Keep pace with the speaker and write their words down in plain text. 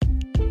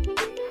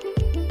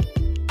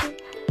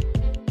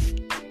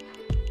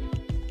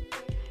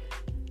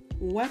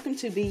Welcome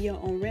to Be Your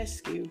Own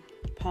Rescue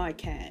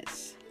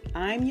podcast.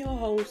 I'm your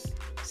host,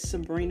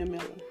 Sabrina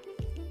Miller.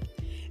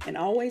 And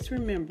always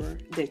remember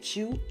that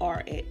you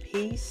are at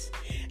peace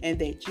and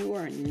that you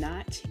are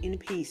not in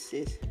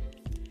pieces.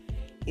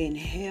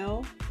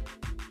 Inhale.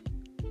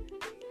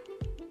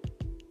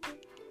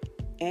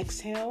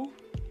 Exhale.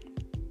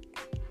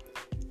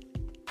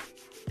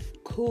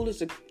 Cool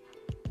as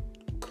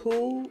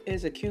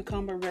a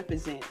cucumber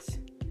represents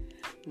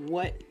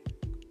what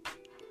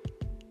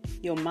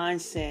your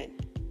mindset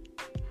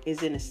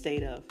is in a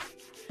state of.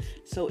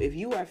 So if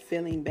you are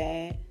feeling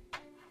bad,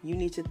 you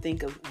need to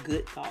think of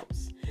good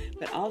thoughts,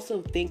 but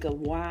also think of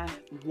why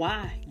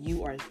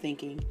you are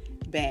thinking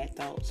bad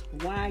thoughts,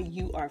 why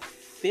you are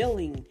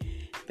feeling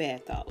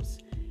bad thoughts.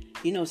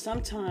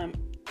 Sometimes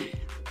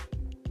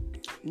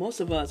most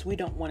of us, we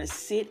don't want to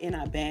sit in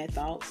our bad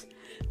thoughts,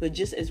 but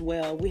just as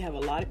well, we have a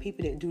lot of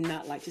people that do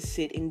not like to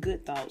sit in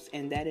good thoughts,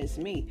 and that is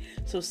me.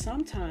 So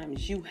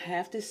sometimes you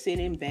have to sit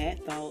in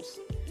bad thoughts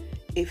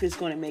if it's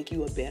going to make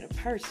you a better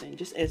person,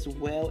 just as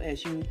well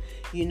as you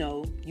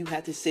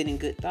have to sit in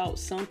good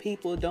thoughts. Some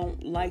people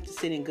don't like to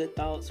sit in good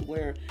thoughts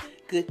where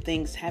good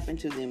things happen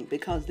to them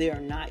because they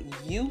are not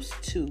used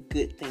to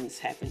good things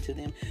happen to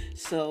them.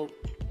 So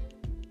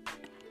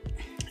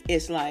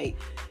it's like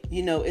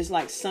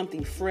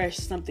something fresh,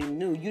 something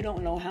new. You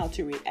don't know how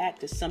to react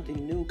to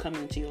something new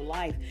coming into your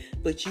life,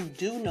 but you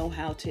do know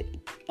how to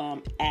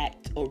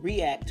act or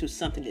react to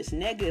something that's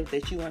negative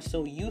that you are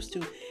so used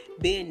to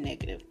being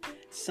negative.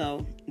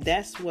 So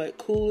that's what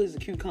cool as a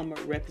cucumber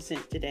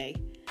represents today.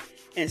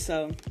 And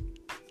so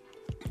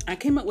I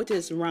came up with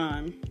this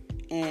rhyme,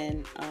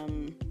 and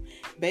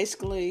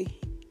basically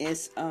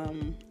it's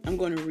I'm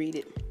going to read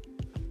it.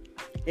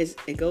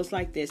 It goes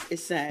like this. It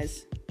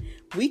says,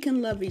 "We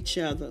can love each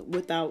other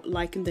without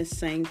liking the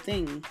same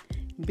thing.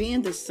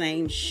 Being the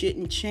same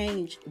shouldn't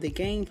change the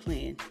game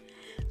plan.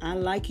 I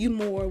like you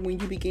more when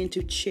you begin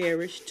to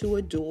cherish, to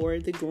adore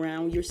the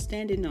ground you're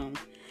standing on.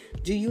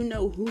 Do you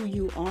know who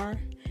you are?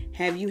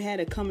 Have you had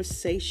a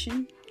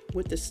conversation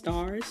with the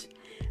stars?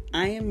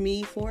 I am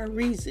me for a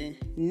reason.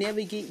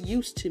 Never get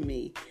used to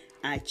me.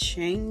 I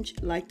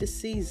change like the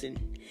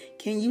season.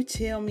 Can you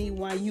tell me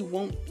why you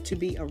want to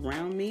be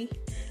around me?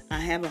 I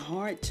have a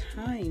hard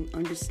time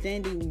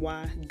understanding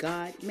why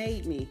God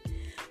made me.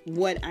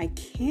 What I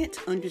can't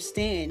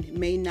understand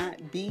may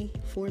not be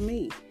for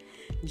me.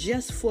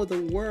 Just for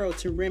the world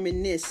to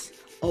reminisce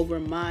over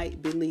my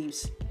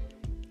beliefs."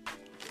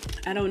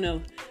 I don't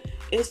know.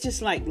 It's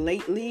just like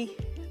lately,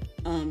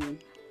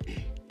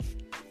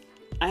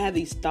 I have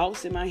these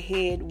thoughts in my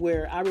head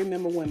where I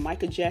remember when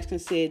Michael Jackson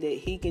said that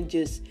he can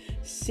just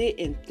sit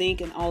and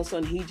think, and all of a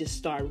sudden he just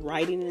start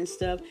writing and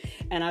stuff.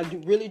 And I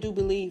really do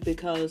believe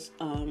because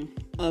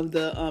of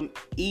the I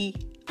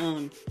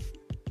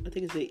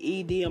think it's the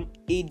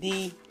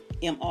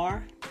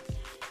EDMR.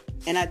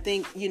 And I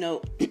think,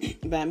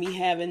 by me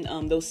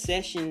having those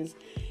sessions,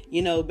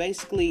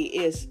 basically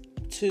is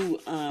to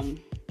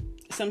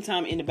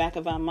sometime in the back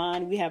of our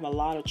mind, we have a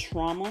lot of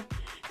trauma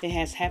that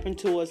has happened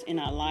to us in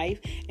our life.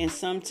 And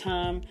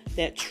sometimes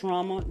that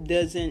trauma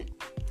doesn't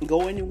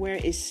go anywhere.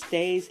 It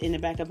stays in the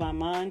back of our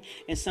mind.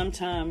 And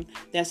sometimes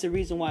that's the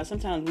reason why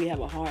sometimes we have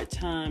a hard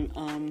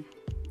time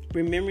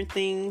remembering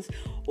things.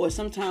 Or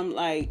sometimes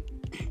like,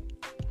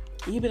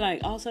 you be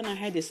like, all of a sudden I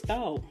had this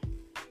thought.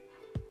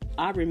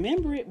 I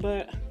remember it,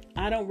 but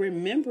I don't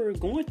remember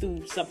going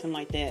through something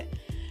like that.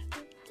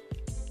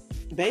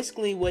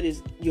 Basically, what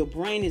is your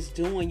brain is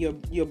doing,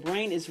 your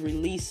brain is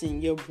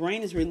releasing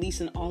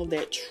all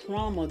that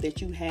trauma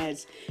that you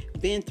has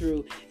been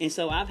through. And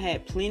so I've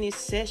had plenty of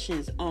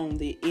sessions on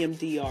the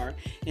MDR,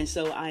 and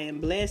so I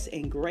am blessed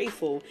and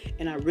grateful,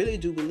 and I really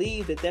do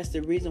believe that that's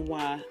the reason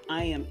why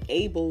I am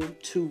able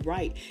to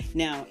write.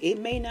 Now, it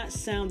may not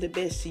sound the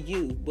best to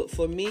you, but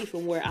for me,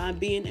 from where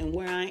I've been and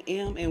where I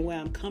am and where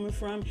I'm coming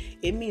from,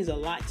 it means a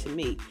lot to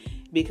me,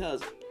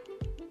 because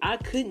I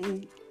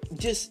couldn't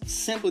just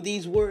simple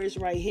these words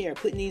right here,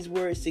 putting these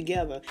words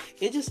together.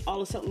 It just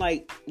all of a sudden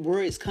like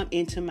words come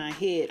into my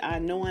head. I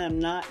know I'm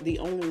not the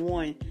only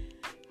one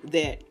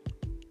that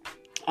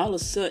all of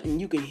a sudden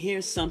you can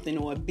hear something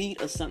or a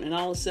beat or something, and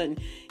all of a sudden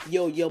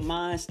your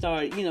mind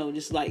start,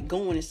 just like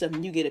going and stuff,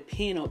 and you get a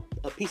pen or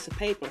a piece of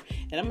paper.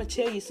 And I'm gonna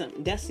tell you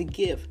something, that's a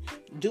gift.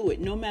 Do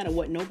it no matter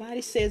what nobody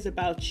says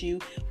about you,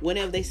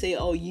 whatever they say.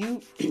 Oh,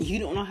 you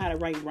don't know how to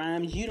write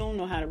rhymes, you don't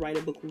know how to write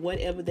a book,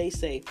 whatever they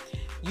say.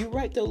 You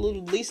write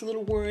these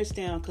little words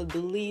down, because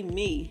believe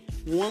me,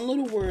 one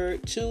little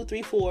word, 2,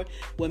 3, 4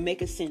 will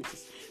make a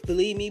sentence.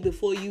 Believe me,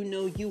 before you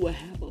know, you will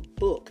have a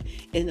book.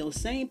 And those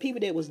same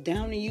people that was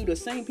downing you, the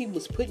same people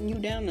was putting you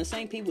down, the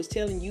same people was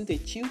telling you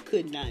that you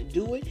could not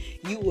do it,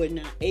 you were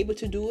not able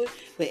to do it.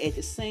 But at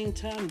the same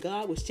time,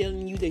 God was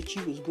telling you that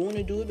you was going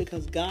to do it,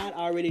 because God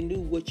already knew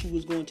what you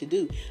was going to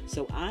do.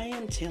 So I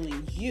am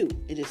telling you,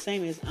 it's the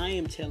same as I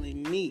am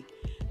telling me,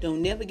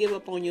 don't never give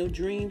up on your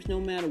dreams, no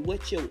matter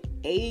what your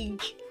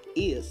age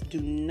is. Do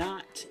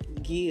not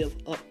give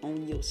up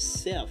on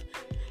yourself,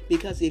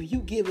 because if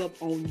you give up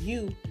on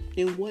you,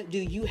 then what do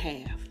you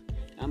have?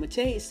 I'm going to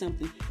tell you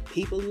something.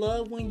 People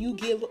love when you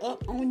give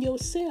up on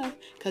yourself.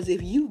 Because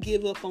if you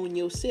give up on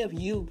yourself,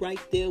 you right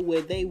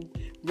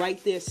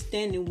there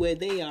standing where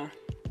they are.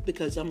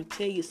 Because I'm going to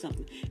tell you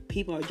something.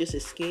 People are just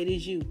as scared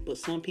as you. But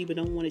some people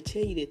don't want to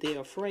tell you that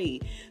they're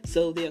afraid.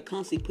 So they'll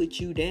constantly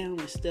put you down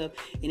and stuff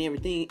and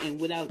everything.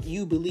 And without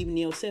you believing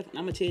in yourself. And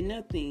I'm going to tell you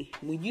another thing.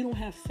 When you don't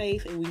have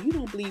faith and when you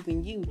don't believe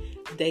in you,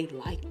 they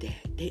like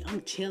that.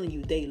 I'm telling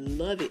you, they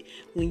love it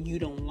when you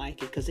don't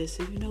like it. Because they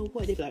say, you know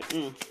what? They be like,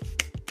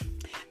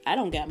 I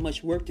don't got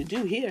much work to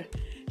do here.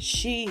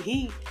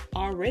 He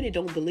already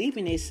don't believe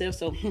in themselves.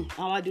 So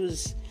all I do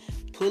is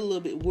put a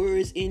little bit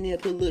words in there,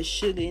 put a little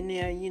sugar in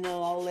there,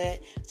 all that.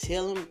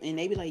 Tell them, and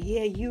they be like,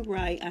 yeah, you're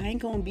right. I ain't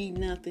gonna be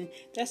nothing.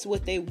 That's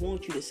what they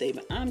want you to say.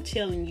 But I'm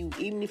telling you,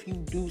 even if you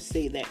do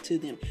say that to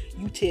them,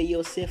 you tell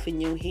yourself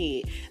in your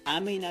head, I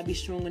may not be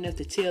strong enough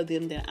to tell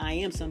them that I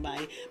am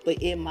somebody, but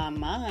in my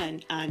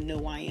mind, I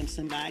know I am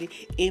somebody.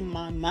 In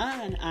my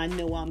mind, I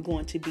know I'm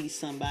going to be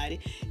somebody.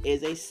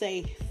 As they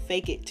say,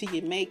 fake it till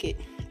you make it.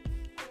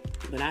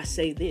 But I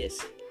say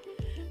this,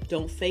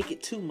 don't fake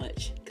it too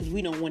much, because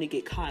we don't want to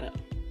get caught up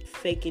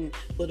faking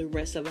for the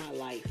rest of our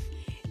life.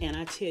 And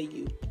I tell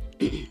you,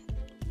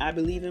 I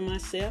believe in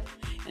myself,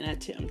 and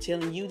I'm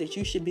telling you that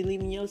you should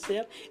believe in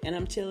yourself, and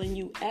I'm telling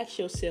you, ask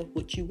yourself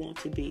what you want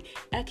to be.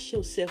 Ask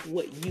yourself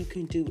what you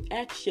can do.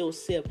 Ask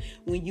yourself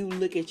when you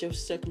look at your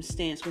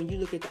circumstance, when you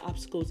look at the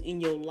obstacles in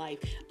your life.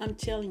 I'm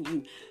telling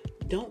you,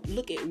 don't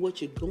look at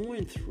what you're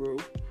going through.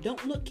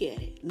 Don't look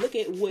at it. Look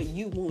at what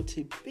you want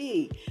to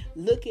be.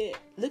 Look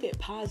at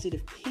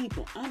positive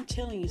people. I'm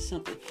telling you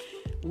something.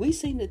 We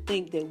seem to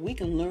think that we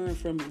can learn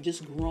from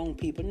just grown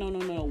people. No.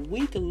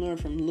 We can learn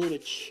from little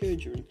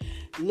children.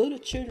 Little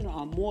children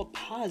are more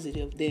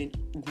positive than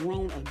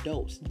grown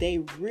adults. They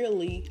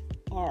really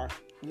are.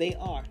 They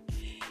are.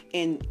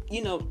 And,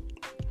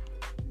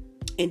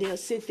 and they'll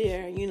sit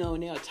there, and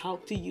they'll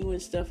talk to you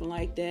and stuff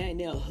like that, and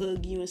they'll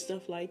hug you and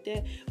stuff like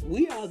that.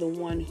 We are the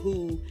one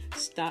who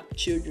stop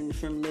children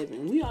from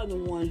living. We are the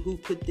one who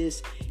put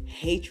this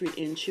hatred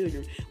in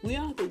children. We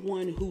are the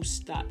one who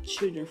stop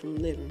children from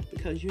living.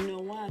 Because you know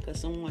why? Because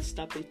someone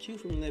stopped at you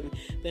from living.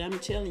 But I'm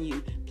telling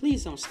you,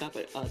 please don't stop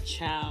a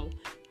child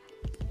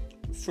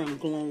from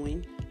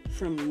glowing,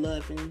 from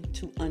loving,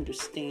 to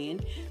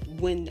understand.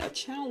 When a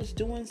child is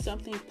doing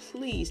something,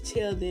 please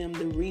tell them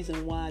the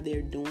reason why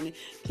they're doing it.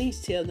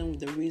 Please tell them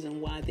the reason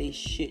why they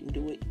shouldn't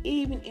do it,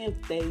 even if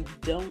they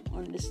don't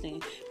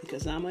understand.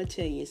 Because I'm going to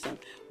tell you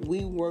something.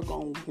 We work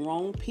on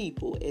grown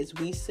people, as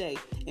we say,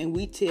 and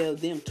we tell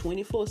them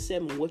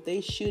 24/7 what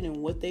they should and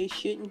what they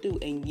shouldn't do,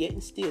 and yet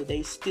and still,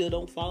 they still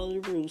don't follow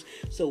the rules.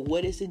 So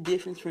what is the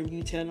difference from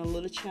you telling a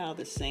little child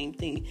the same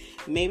thing?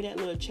 Maybe that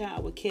little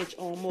child will catch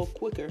on more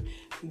quicker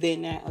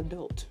than that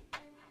adult.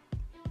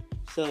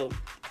 So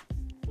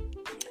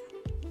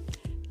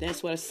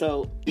that's what.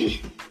 So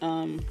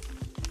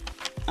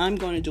I'm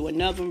going to do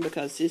another one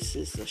because this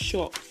is a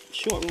short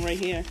one right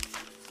here.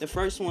 The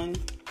first one,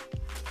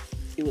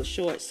 it was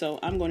short, so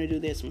I'm going to do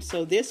this one.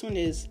 So this one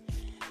is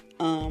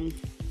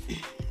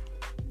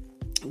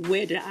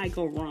where did I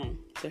go wrong?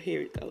 So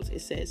here it goes.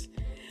 It says,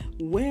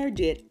 where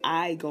did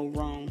I go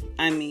wrong?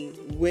 I mean,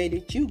 where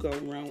did you go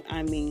wrong?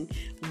 I mean,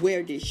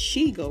 where did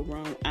she go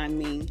wrong? I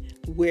mean,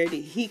 where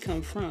did he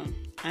come from?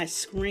 I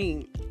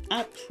screamed.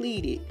 I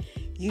pleaded.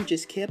 You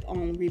just kept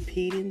on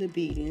repeating the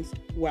beatings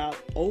while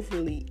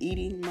overly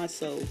eating my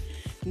soul.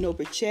 No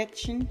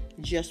protection,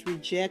 just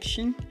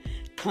rejection.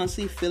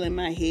 Constantly filling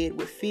my head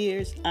with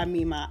fears. I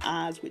mean, my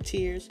eyes with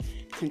tears.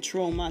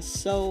 Control my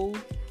soul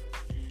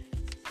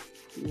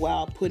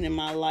while putting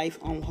my life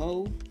on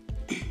hold.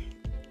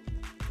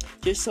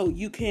 Just so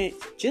you could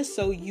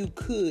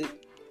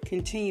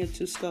continue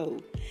to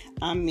scold.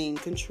 I mean,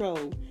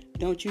 control.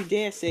 Don't you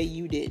dare say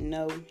you didn't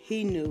know.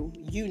 He knew.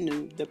 You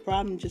knew. The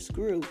problem just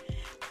grew.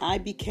 I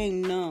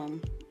became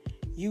numb.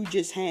 You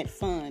just had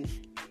fun.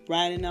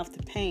 Riding off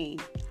the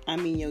pain. I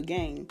mean, your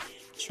game.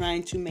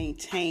 Trying to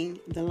maintain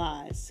the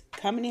lies.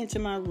 Coming into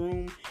my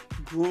room,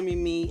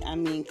 grooming me. I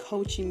mean,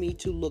 coaching me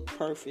to look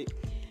perfect.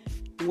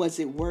 Was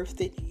it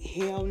worth it?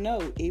 Hell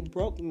no. It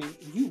broke me.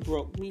 You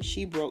broke me.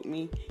 She broke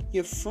me.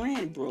 Your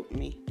friend broke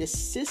me. The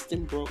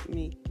system broke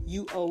me.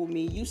 You owe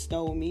me. You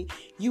stole me.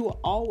 You will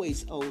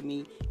always owe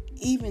me.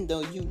 Even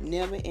though you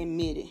never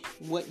admitted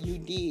what you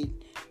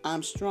did.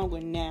 I'm stronger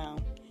now.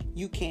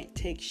 You can't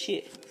take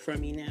shit from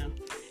me now.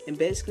 And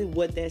basically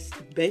what this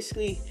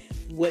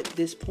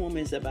poem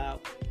is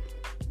about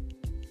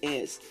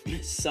is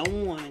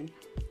someone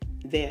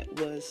that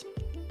was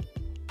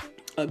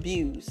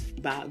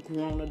abused by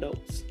grown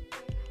adults.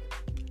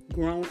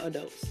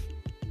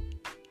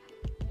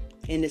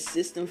 And the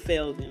system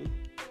failed them.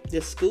 The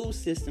school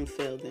system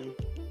failed them.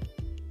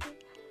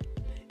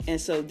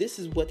 And so this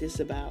is what it's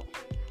about.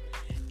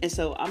 And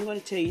so I'm going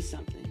to tell you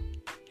something.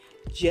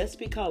 Just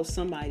because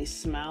somebody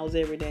smiles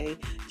every day,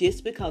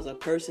 just because a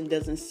person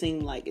doesn't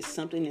seem like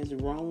something is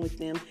wrong with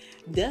them,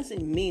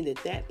 doesn't mean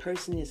that that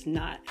person is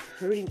not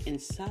hurting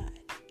inside.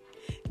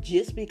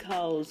 Just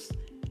because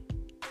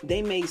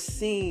they may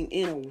seem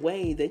in a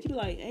way that you're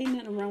like, ain't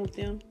nothing wrong with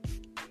them.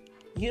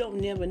 You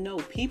don't never know.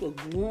 People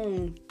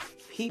groom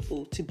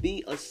people to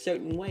be a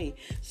certain way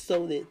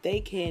so that they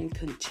can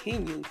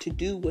continue to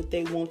do what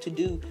they want to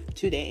do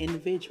to that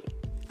individual.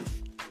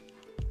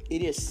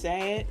 It is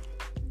sad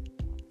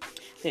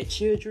that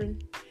children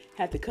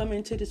have to come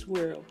into this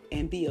world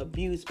and be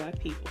abused by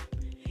people.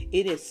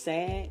 It is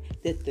sad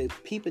that the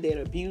people that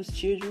abuse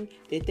children,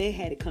 that they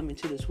had to come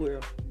into this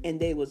world and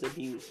they was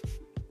abused.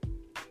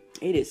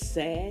 It is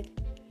sad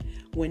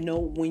when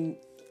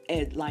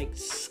like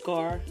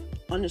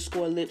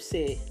Scar_Lip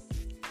said,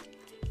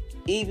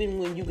 even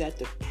when you got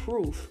the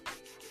proof.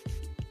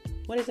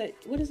 What is that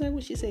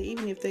what she said?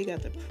 Even if they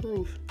got the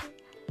proof.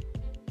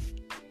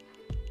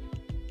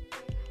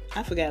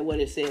 I forgot what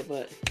it said,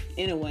 but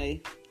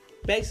anyway,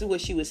 basically what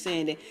she was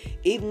saying, that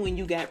even when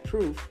you got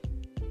proof,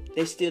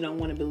 they still don't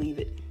want to believe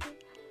it.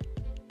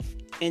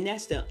 And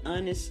that's the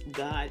honest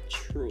God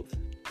truth.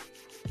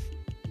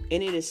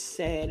 And it is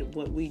sad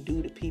what we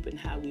do to people and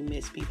how we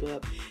mess people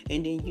up.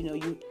 And then,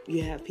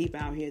 you have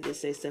people out here that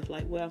say stuff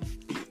like, well,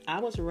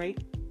 I was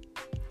raped.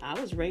 I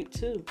was raped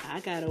too. I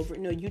got over it.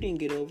 No, you didn't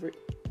get over it.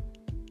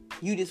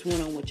 You just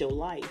went on with your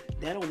life.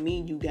 That don't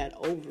mean you got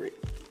over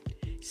it.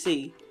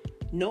 See,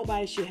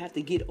 nobody should have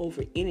to get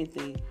over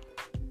anything.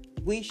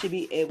 We should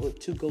be able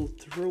to go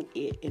through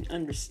it and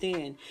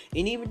understand.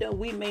 And even though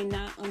we may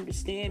not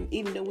understand,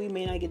 even though we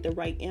may not get the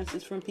right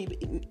answers from people,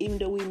 even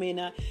though we may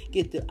not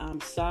get the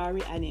 "I'm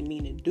sorry, I didn't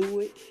mean to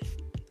do it,"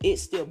 it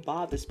still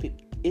bothers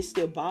people. It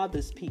still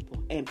bothers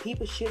people. And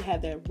people should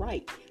have that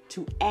right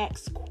to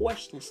ask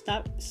questions.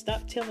 Stop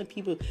telling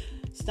people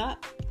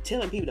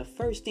the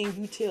first thing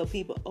you tell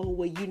people, oh,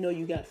 well,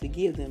 you got to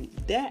forgive them.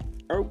 That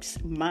irks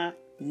my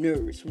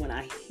nerves when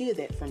I hear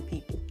that from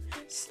people.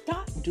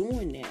 Stop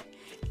doing that.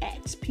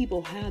 Ask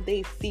people how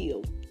they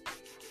feel.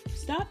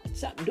 Stop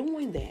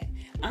doing that.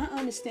 I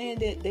understand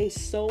that their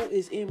soul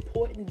is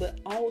important, but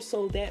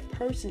also that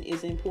person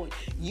is important.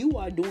 You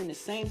are doing the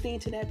same thing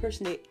to that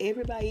person that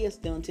everybody else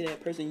done to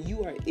that person.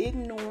 You are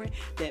ignoring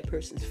that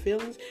person's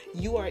feelings.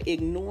 You are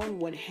ignoring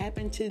what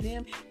happened to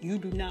them. You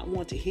do not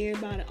want to hear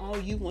about it. All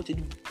you want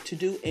to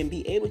do and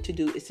be able to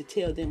do is to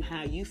tell them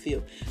how you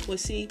feel. Well,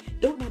 see,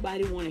 don't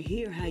nobody want to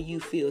hear how you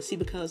feel. See,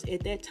 because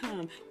at that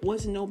time,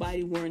 wasn't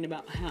nobody worrying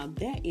about how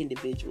that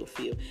individual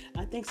feel.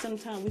 I think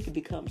sometimes we can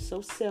become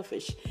so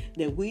selfish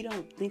that we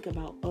don't think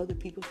about other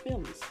people's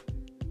feelings.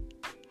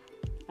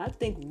 I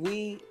think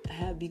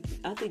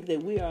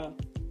that we are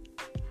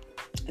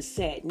a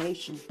sad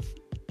nation.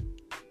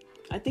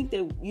 I think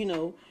that,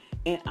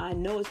 and I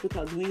know it's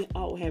because we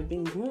all have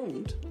been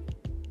groomed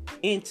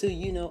into,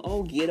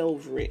 oh, get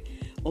over it.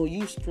 Oh,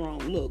 you strong.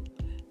 Look,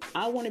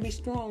 I want to be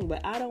strong,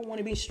 but I don't want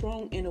to be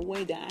strong in a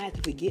way that I have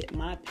to forget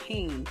my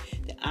pain,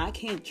 that I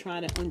can't try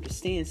to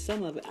understand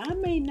some of it. I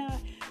may not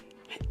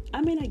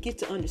get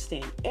to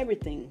understand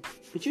everything,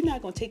 but you're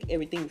not going to take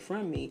everything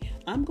from me.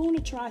 I'm going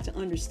to try to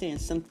understand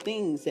some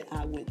things that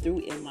I went through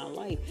in my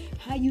life.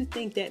 How you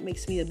think that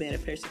makes me a better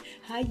person?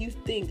 How you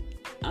think,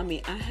 I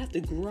have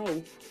to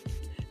grow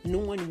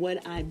knowing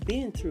what I've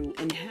been through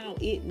and how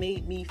it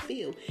made me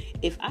feel.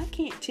 If I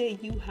can't tell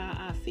you how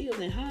I feel,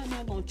 then how am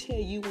I going to tell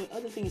you when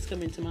other things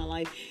come into my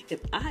life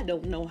if I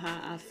don't know how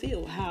I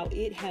feel, how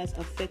it has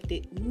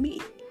affected me?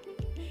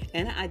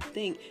 And I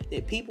think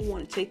that people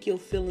want to take your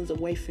feelings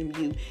away from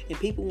you, and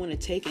people want to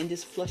take and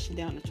just flush it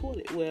down the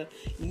toilet. Well,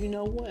 you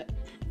know what?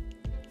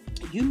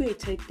 You may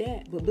take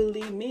that, but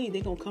believe me,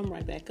 they're going to come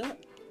right back up.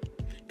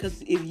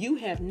 Because if you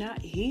have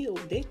not healed,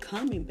 they're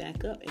coming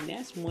back up. And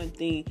that's one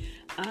thing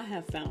I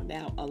have found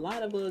out. A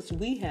lot of us,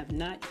 we have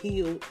not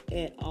healed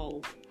at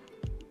all.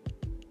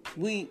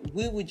 We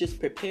were just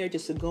prepared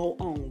just to go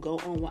on.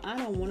 Well, I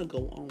don't want to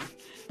go on.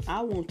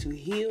 I want to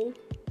heal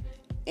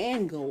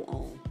and go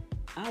on.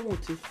 I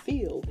want to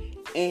feel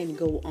and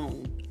go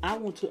on. I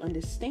want to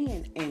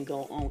understand and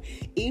go on.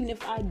 Even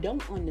if I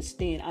don't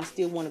understand, I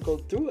still want to go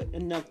through it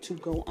enough to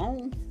go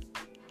on.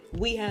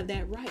 We have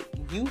that right.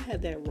 You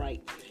have that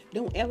right.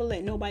 Don't ever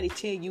let nobody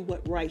tell you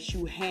what rights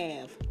you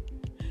have.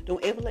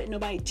 Don't ever let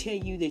nobody tell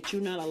you that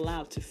you're not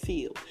allowed to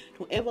feel.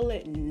 Don't ever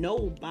let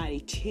nobody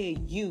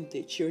tell you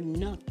that you're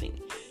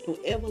nothing. Don't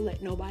ever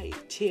let nobody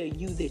tell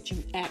you that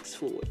you asked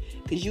for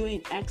it. Because you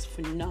ain't asked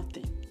for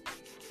nothing.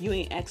 You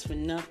ain't asked for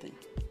nothing.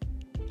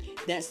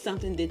 That's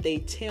something that they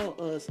tell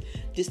us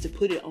just to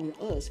put it on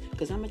us.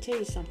 Because I'm going to tell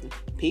you something.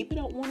 People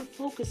don't want to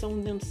focus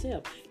on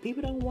themselves.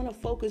 People don't want to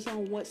focus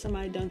on what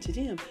somebody done to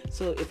them.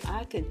 So if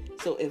I can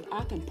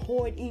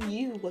pour it in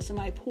you, what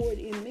somebody poured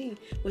in me,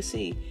 well,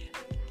 see,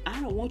 I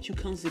don't want you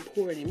constantly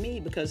pouring in me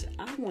because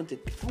I want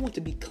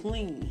to be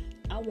clean.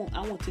 I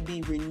want to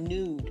be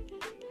renewed.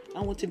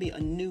 I want to be a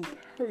new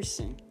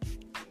person.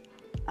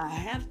 I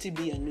have to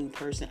be a new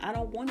person. I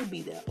don't want to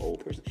be that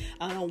old person.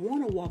 I don't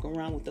want to walk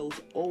around with those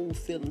old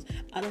feelings.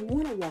 I don't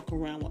want to walk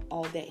around with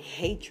all that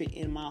hatred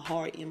in my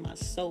heart, in my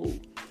soul.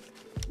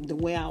 The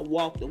way I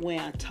walk, the way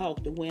I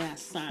talk, the way I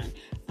sign.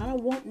 I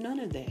don't want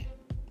none of that.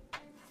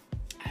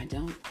 I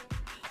don't.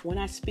 When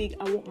I speak,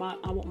 I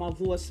want my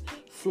voice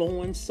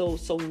flowing so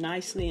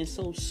nicely and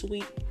so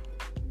sweet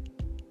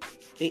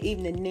that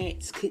even the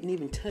gnats couldn't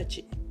even touch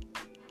it.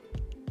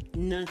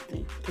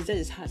 Nothing. Because that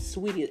is how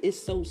sweet it is.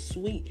 It's so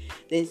sweet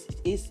that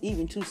it's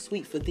even too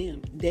sweet for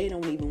them. They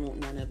don't even want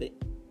none of it.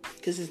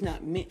 Because it's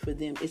not meant for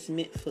them. It's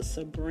meant for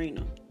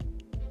Sabrina.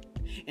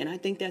 And I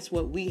think that's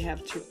what we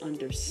have to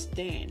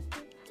understand.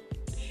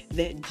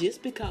 That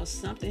just because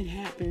something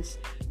happens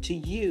to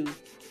you,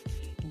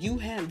 you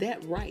have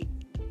that right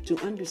to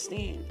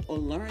understand or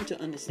learn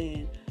to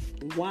understand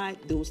why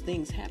those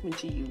things happen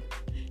to you.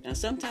 Now,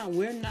 sometimes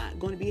we're not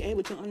going to be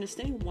able to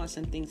understand why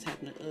some things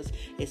happen to us.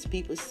 As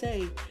people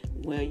say,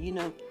 well,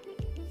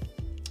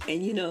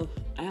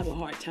 I have a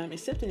hard time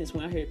accepting this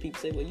when I hear people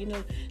say,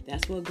 well,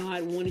 that's what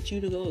God wanted you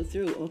to go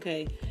through.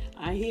 Okay,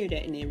 I hear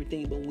that and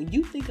everything. But when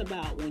you think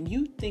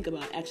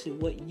about actually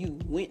what you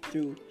went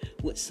through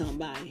with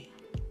somebody,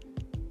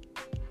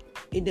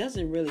 it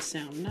doesn't really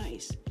sound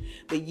nice.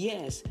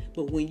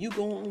 But when you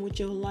go on with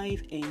your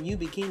life and you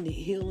begin to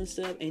heal and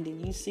stuff, and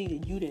then you see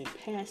that you didn't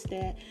pass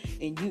that,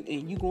 and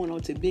you going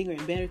on to bigger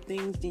and better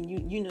things, then you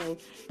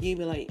be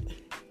like,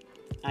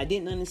 I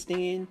didn't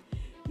understand,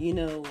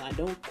 I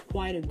don't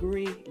quite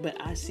agree, but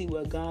I see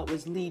where God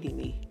was leading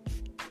me.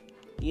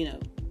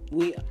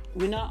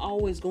 We're not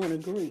always going to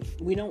agree.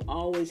 We don't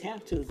always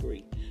have to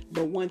agree.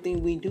 But one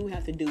thing we do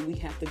have to do, we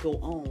have to go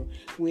on.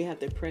 We have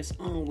to press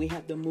on. We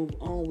have to move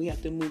on. We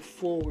have to move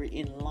forward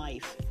in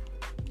life.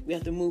 We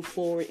have to move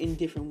forward in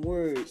different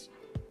words,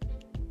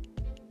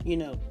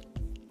 in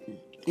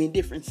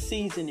different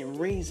season and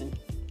reason.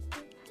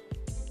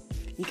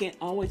 You can't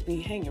always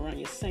be hanging around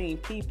your same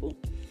people.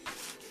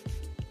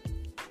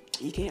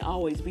 You can't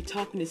always be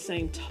talking the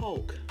same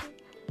talk.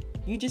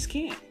 You just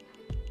can't.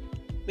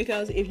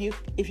 Because if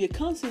you're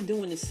constantly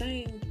doing the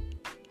same,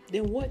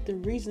 then what the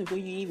reason for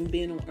you even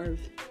being on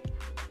earth?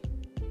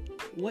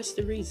 What's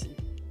the reason?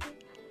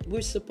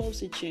 We're supposed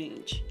to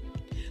change.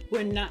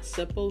 We're not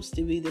supposed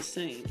to be the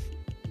same.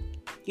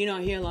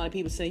 I hear a lot of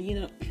people say,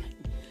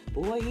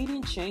 boy, he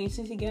didn't change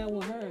since he got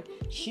with her.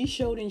 She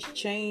sure didn't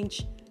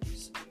change,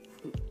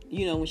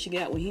 when she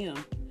got with him.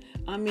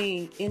 I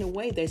mean, in a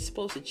way, they're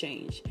supposed to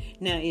change.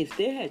 Now, if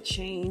they had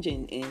changed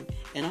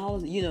and all,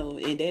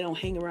 and they don't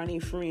hang around any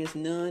friends,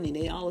 none, and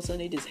they all of a sudden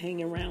they just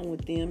hang around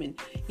with them, and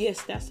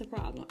yes, that's the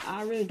problem.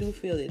 I really do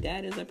feel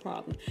that is a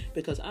problem,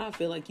 because I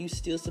feel like you're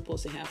still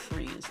supposed to have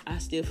friends. I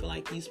still feel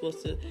like you're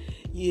supposed to,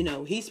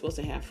 he's supposed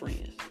to have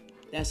friends.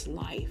 That's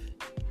life.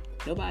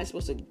 Nobody's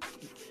supposed to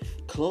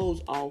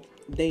close off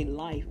their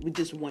life with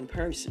just one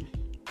person.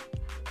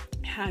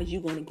 How are you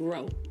going to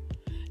grow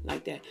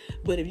like that?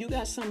 But if you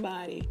got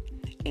somebody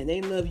and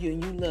they love you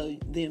and you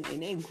love them,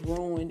 and they're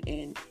growing,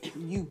 and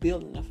you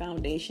building a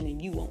foundation,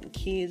 and you want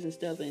kids and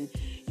stuff, and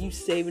you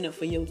saving up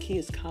for your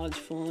kids' college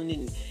fund,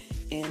 and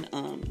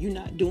you're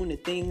not doing the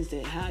things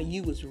that how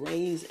you was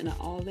raised and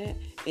all that.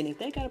 And if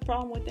they got a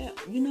problem with that,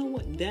 you know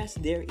what? That's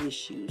their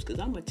issues. Because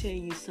I'm going to tell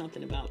you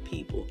something about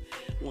people.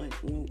 When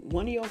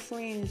one of your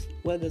friends,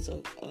 whether it's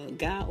a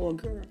guy or a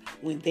girl,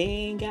 when they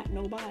ain't got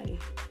nobody,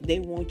 they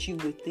want you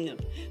with them.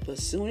 But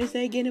as soon as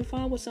they get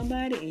involved with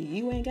somebody and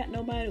you ain't got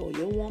nobody, or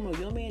your woman or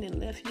your man and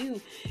left you,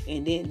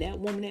 and then that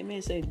woman, that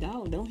man say,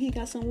 dog, don't he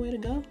got somewhere to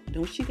go?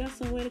 Don't she got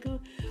somewhere to go?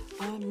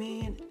 Oh,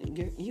 man,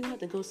 you have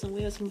to go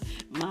somewhere else.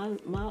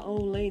 My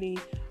old lady,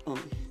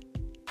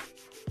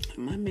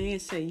 my man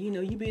say,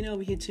 you been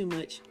over here too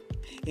much.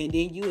 And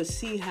then you will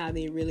see how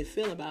they really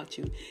feel about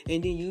you.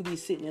 And then you'll be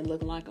sitting there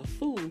looking like a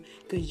fool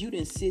because you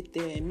didn't sit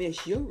there and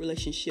mess your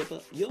relationship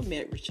up, your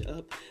marriage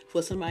up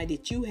for somebody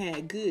that you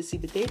had good. See,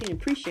 but they didn't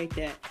appreciate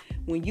that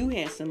when you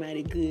had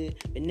somebody good.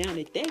 But now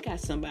that they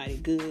got somebody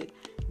good,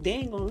 they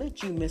ain't going to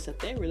let you mess up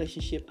their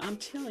relationship. I'm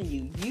telling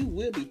you, you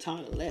will be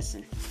taught a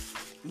lesson.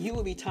 You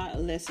will be taught a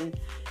lesson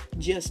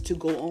just to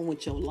go on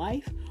with your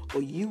life,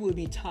 or you will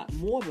be taught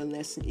more of a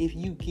lesson if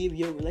you give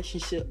your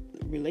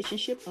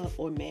relationship up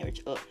or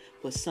marriage up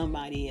for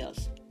somebody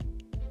else.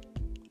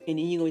 And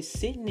then you're going to be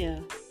sitting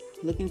there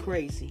looking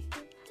crazy.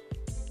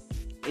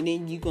 And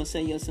then you're going to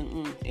say to yourself,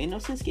 ain't no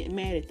sense getting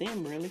mad at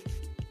them, really.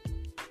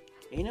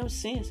 Ain't no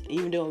sense,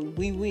 even though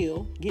we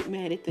will get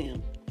mad at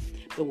them.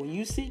 But when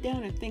you sit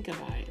down and think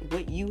about it,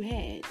 what you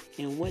had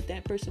and what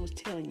that person was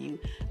telling you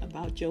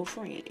about your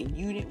friend, and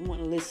you didn't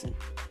want to listen,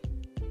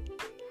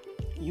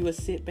 you will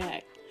sit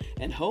back.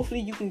 And hopefully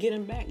you can get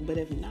them back. But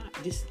if not,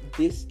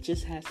 this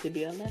just has to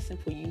be a lesson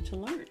for you to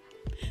learn.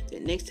 The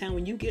next time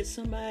when you get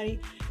somebody,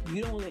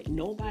 you don't let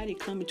nobody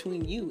come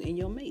between you and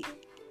your mate.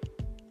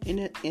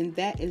 And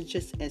that is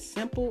just as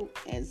simple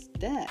as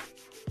that.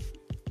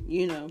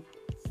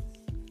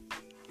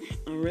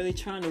 I'm really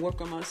trying to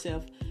work on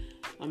myself.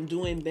 I'm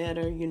doing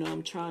better.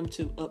 I'm trying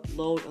to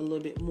upload a little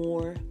bit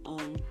more.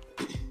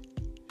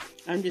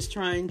 I'm just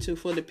trying to,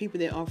 for the people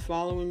that are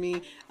following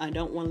me, I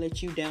don't want to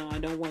let you down. I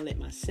don't want to let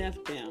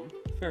myself down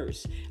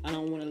first. I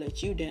don't want to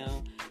let you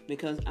down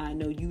because I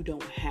know you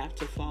don't have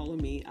to follow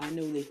me. I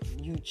know that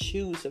you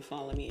choose to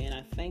follow me, and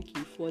I thank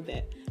you for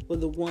that. For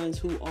the ones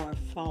who are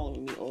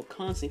following me or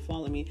constantly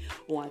following me,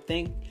 or I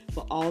thank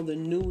for all the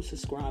new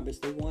subscribers,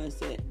 the ones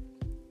that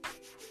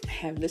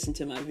have listened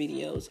to my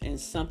videos and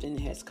something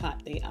has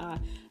caught their eye.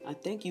 I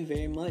thank you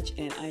very much,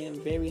 and I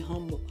am very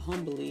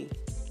humbly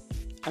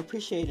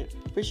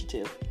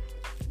appreciative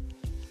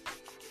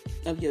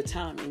of your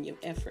time and your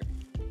effort.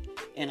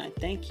 And I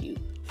thank you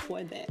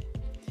for that.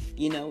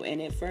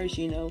 And at first,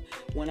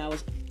 when I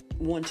was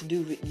wanting to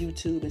do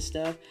YouTube and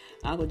stuff,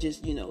 I would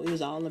just, it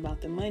was all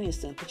about the money and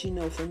stuff.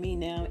 But, for me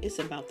now, it's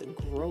about the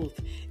growth.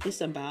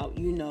 It's about,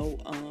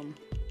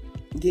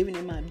 giving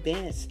it my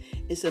best.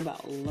 It's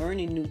about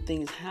learning new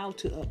things, how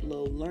to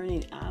upload,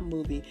 learning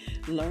iMovie,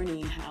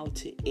 learning how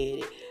to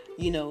edit.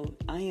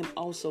 I am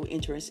also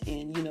interested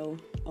in,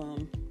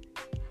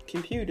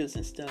 computers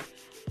and stuff,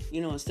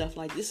 and stuff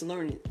like this,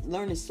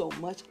 learning so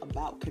much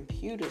about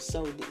computers.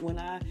 So when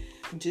I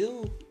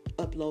do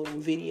upload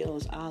on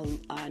videos,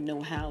 I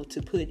know how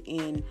to put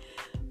in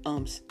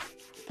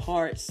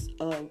parts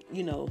of,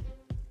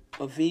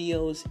 of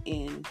videos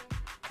in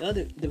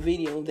the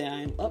video that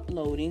I'm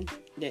uploading,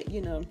 that,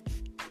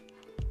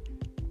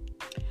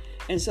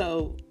 and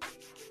so,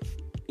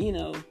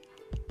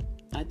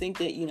 I think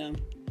that,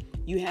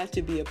 you have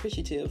to be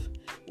appreciative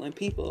when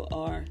people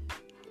are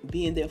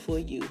being there for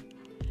you.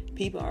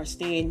 People are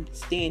staying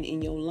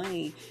in your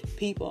lane.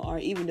 People are,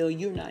 even though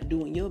you're not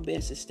doing your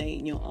best to stay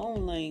in your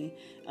own lane,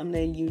 I'm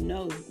letting you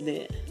know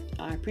that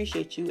I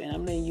appreciate you, and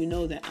I'm letting you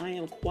know that I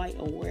am quite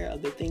aware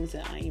of the things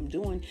that I am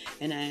doing,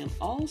 and I am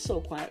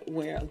also quite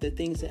aware of the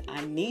things that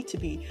I need to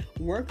be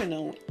working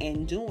on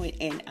and doing,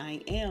 and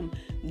I am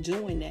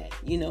doing that,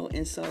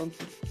 and so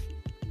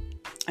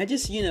I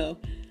just,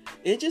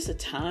 it's just a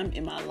time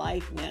in my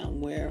life now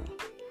where,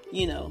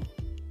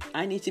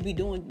 I need to be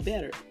doing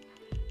better.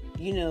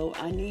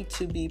 I need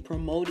to be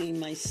promoting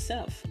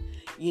myself.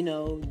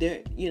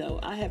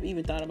 I have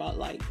even thought about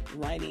like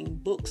writing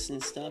books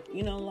and stuff,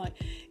 and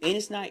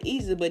it's not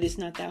easy, but it's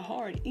not that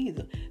hard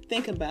either.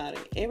 Think about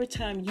it. Every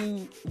time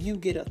you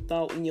get a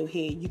thought in your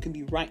head, you can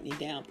be writing it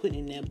down,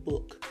 putting in that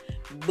book.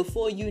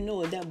 Before you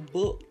know it, that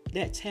book,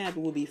 that tab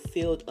will be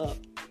filled up,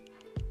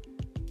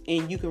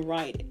 and you can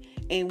write it.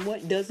 And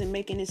what doesn't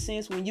make any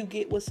sense, when you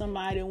get with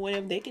somebody or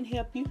whatever, they can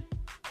help you.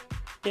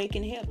 They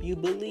can help you.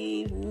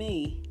 Believe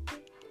me.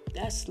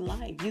 That's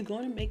life. You're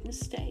going to make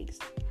mistakes.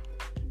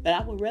 But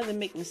I would rather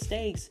make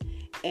mistakes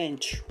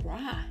and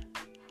try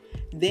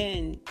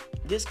than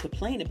just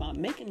complain about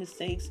making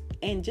mistakes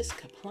and just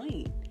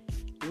complain.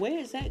 Where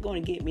is that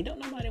going to get me? Don't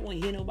nobody want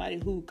to hear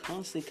nobody who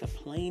constantly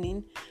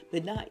complaining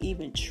but not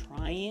even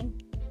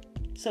trying.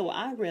 So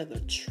I'd rather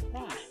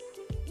try.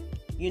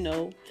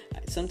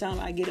 Sometimes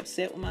I get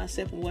upset with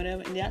myself or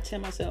whatever, and then I tell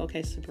myself,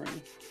 okay, Sabrina,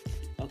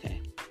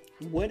 okay,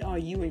 what are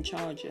you in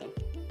charge of?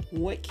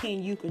 What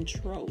can you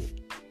control?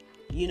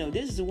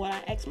 This is what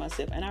I ask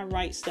myself, and I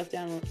write stuff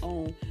down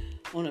on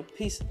a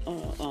piece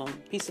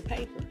of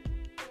paper,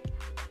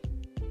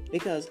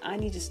 because I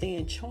need to stay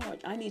in charge.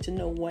 I need to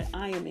know what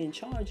I am in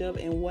charge of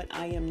and what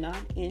I am not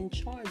in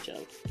charge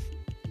of.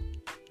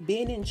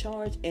 Being in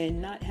charge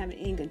and not having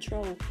in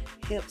control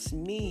helps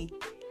me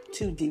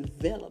to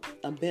develop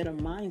a better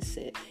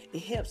mindset.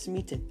 It helps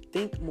me to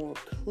think more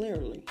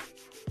clearly.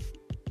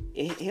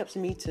 It helps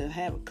me to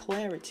have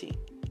clarity.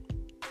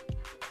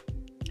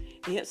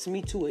 It helps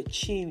me to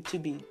achieve, to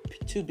be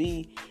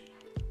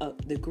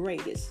the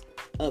greatest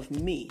of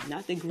me,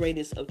 not the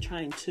greatest of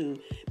trying to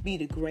be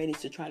the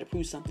greatest to try to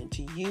prove something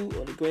to you,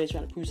 or the greatest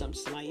trying to prove something to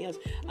somebody else.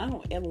 I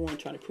don't ever want to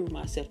try to prove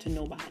myself to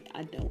nobody.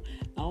 I don't.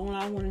 All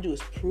I want to do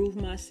is prove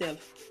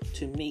myself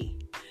to me.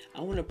 I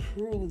want to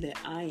prove that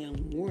I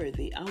am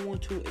worthy. I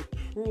want to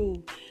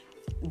prove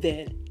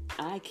that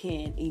I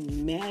can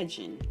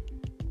imagine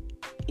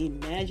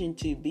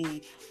to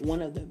be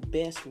one of the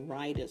best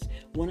writers,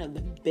 one of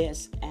the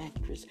best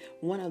actors,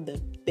 one of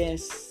the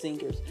best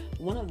singers,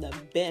 one of the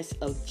best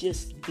of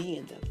just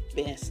being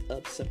the best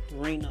of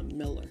Sabrina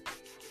Miller.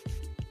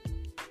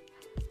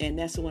 And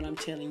that's what I'm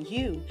telling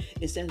you,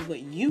 is that's what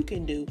you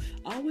can do.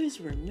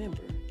 Always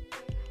remember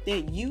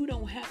that you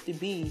don't have to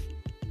be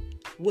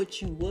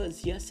what you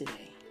was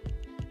yesterday.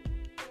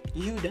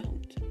 You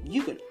don't.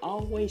 You can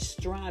always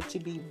strive to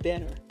be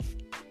better.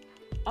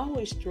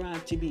 Always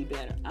strive to be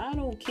better. I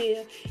don't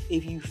care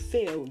if you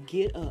fail,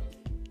 get up.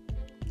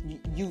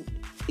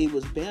 It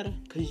was better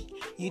because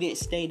you didn't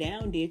stay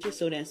down, did you?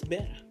 So that's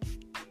better.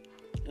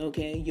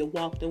 Okay, you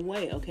walked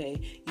away.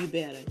 Okay, you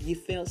better. You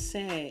felt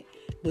sad,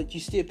 but you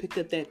still picked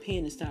up that pen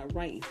and started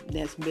writing.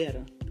 That's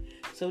better.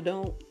 So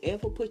don't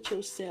ever put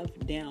yourself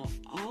down.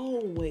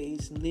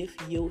 Always lift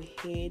your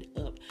head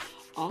up.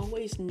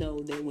 Always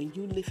know that when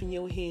you lifting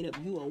your head up,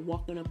 you are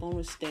walking up on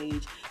a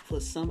stage for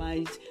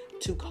somebody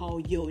to call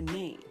your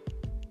name,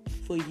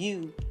 for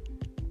you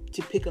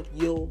to pick up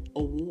your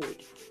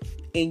award.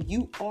 And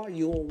you are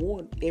your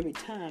award every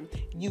time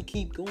you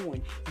keep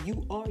going.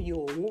 You are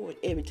your award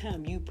every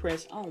time you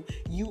press on.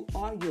 You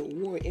are your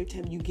award every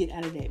time you get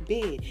out of that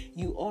bed.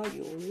 You are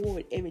your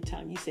award every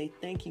time you say,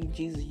 thank you,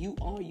 Jesus. You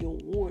are your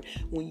award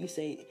when you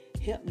say,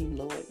 help me,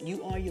 Lord.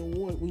 You are your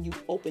award when you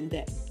open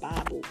that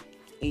Bible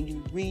and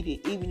you read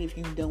it, even if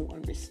you don't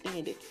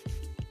understand it.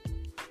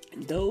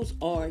 Those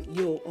are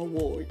your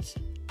awards.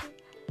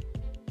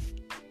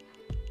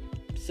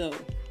 So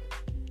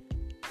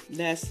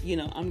that's,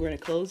 I'm going to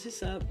close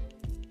this up.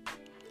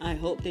 I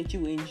hope that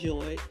you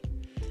enjoyed.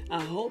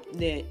 I hope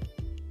that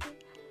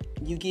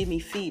you give me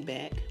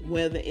feedback,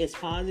 whether it's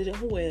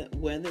positive or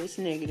whether it's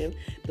negative.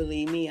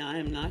 Believe me, I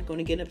am not going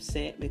to get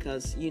upset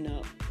because,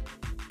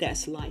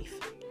 that's life.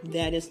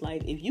 That is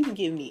life. If you can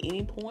give me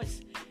any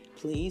points,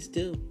 please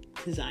do,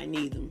 because I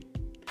need them.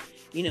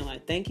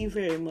 I thank you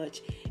very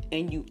much.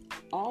 And you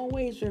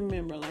always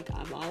remember, like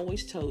I've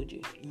always told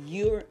you,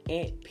 you're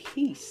at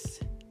peace.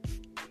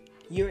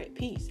 You're at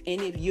peace.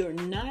 And if you're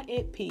not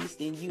at peace,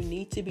 then you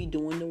need to be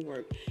doing the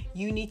work.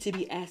 You need to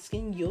be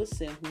asking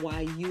yourself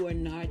why you are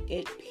not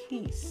at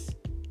peace.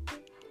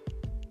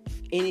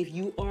 And if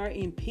you are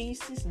in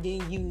pieces,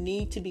 then you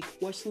need to be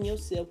questioning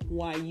yourself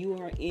why you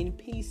are in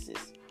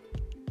pieces.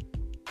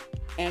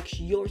 Ask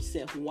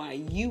yourself why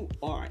you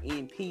are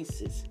in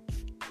pieces.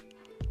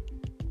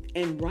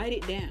 And write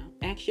it down.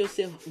 Ask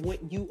yourself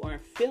what you are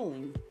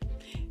feeling.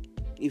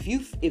 If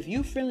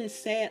you're feeling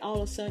sad,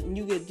 all of a sudden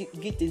you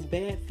get this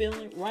bad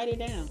feeling, write it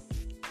down.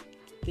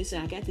 Just say,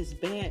 I got this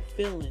bad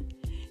feeling.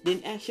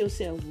 Then ask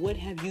yourself, what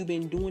have you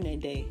been doing that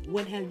day?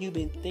 What have you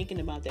been thinking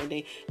about that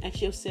day?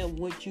 Ask yourself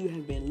what you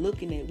have been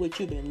looking at, what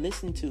you've been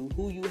listening to,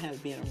 who you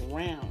have been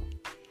around.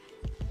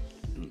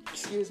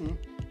 Excuse me.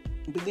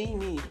 Believe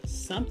me,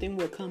 something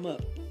will come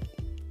up.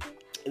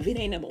 If it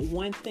ain't but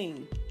one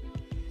thing.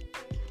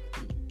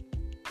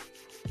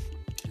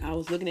 I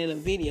was looking at a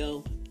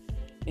video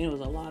and it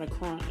was a lot of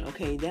crying.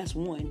 Okay, that's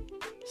one.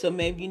 So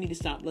maybe you need to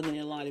stop looking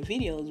at a lot of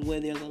videos where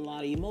there's a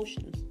lot of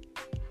emotions.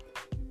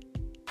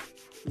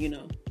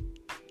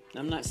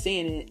 I'm not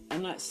saying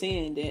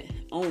that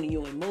owning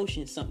your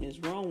emotions, something is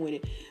wrong with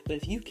it. But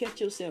if you catch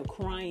yourself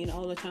crying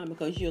all the time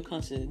because you're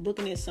constantly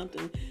looking at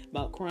something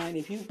about crying,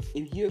 if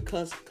you're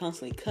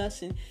constantly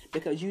cussing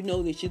because you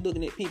know that you're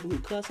looking at people who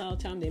cuss all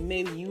the time, then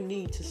maybe you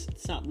need to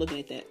stop looking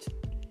at that.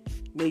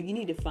 Maybe you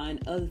need to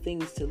find other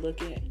things to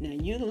look at. Now,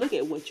 you can look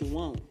at what you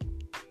want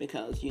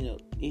because,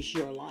 it's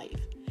your life.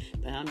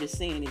 But I'm just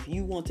saying, if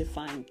you want to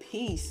find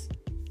peace,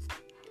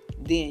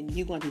 then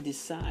you're going to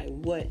decide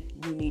what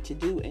you need to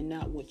do and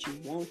not what you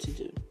want to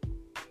do.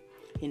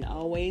 And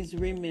always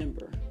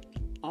remember,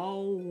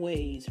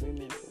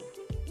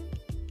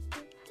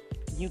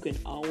 you can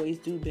always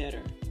do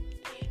better.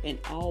 And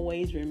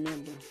always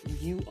remember,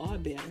 you are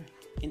better.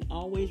 And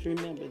always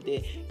remember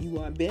that you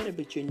are better,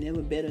 but you're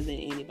never better than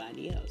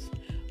anybody else.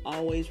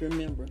 Always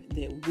remember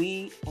that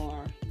we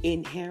are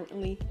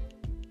inherently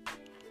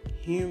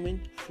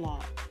human,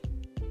 flawed.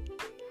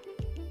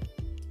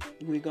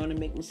 We're going to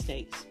make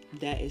mistakes.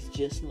 That is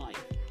just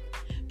life.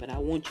 But I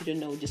want you to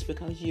know, just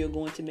because you're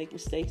going to make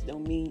mistakes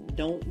don't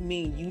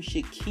mean you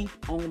should keep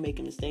on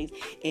making mistakes.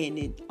 And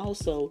it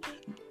also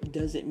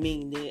doesn't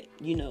mean that,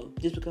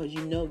 just because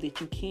you know that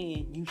you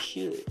can, you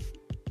should.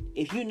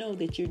 If you know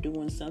that you're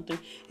doing something,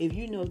 if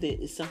you know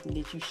that it's something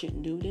that you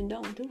shouldn't do, then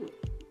don't do it.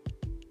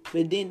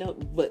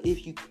 But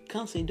if you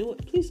constantly do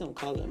it, please don't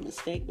call it a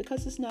mistake,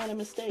 because it's not a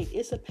mistake.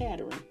 It's a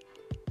pattern.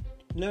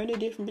 Learn the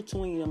difference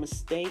between a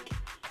mistake.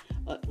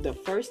 The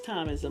first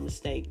time is a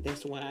mistake.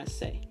 That's what I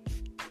say.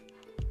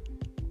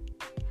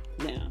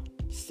 Now,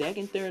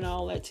 second, third,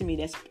 all that, to me,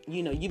 that's,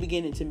 you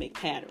beginning to make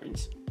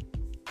patterns.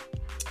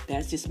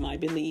 That's just my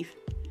belief.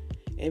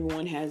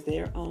 Everyone has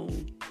their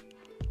own.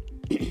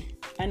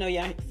 I know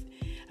y'all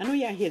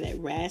hear that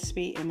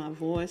raspy in my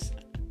voice.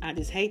 I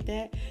just hate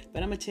that.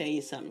 But I'm going to tell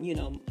you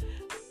something.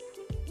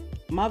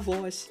 My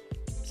voice,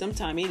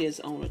 sometimes it is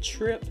on a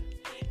trip.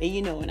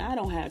 And, I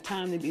don't have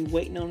time to be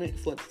waiting on it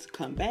for it to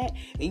come back.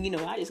 And,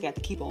 I just got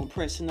to keep on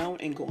pressing on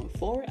and going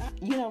forward. I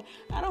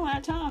don't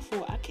have time for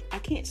it. I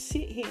can't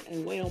sit here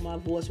and wait on my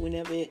voice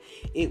whenever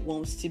it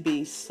wants to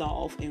be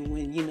soft. And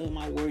when,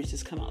 my words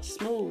just come out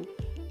smooth,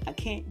 I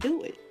can't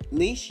do it. At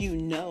least you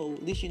know,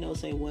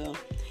 say, well,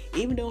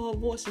 even though her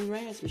voice is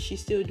raspy,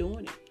 she's still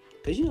doing it.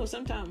 Because,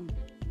 sometimes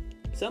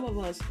some of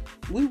us,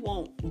 we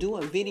won't do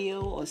a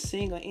video or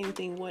sing or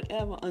anything,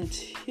 whatever,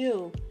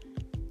 until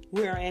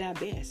we are at our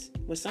best.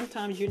 But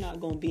sometimes you're not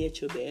going to be at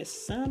your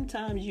best.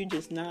 Sometimes you're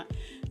just not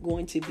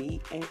going to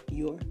be at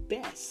your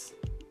best.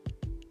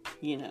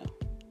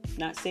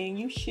 Not saying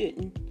you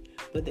shouldn't,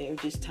 but there are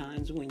just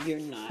times when you're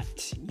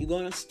not. You're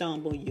going to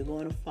stumble. You're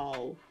going to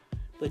fall.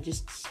 But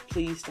just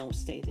please don't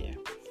stay there.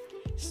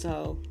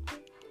 So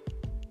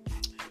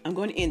I'm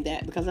going to end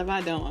that, because if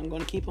I don't, I'm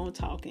going to keep on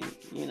talking.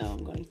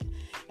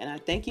 And I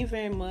thank you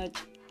very much.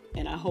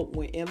 And I hope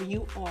wherever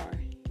you are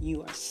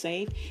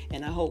safe.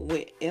 And I hope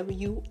wherever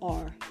you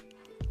are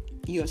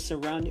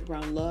surrounded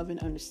around love and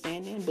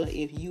understanding. But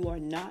if you are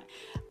not,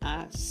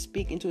 I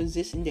speak into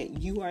existence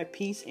that you are at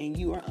peace and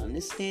you are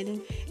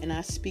understanding. And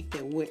I speak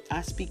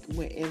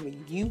wherever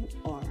you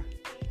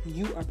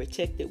are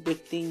protected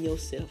within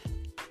yourself.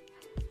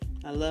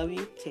 I love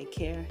you. Take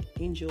care.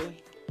 Enjoy.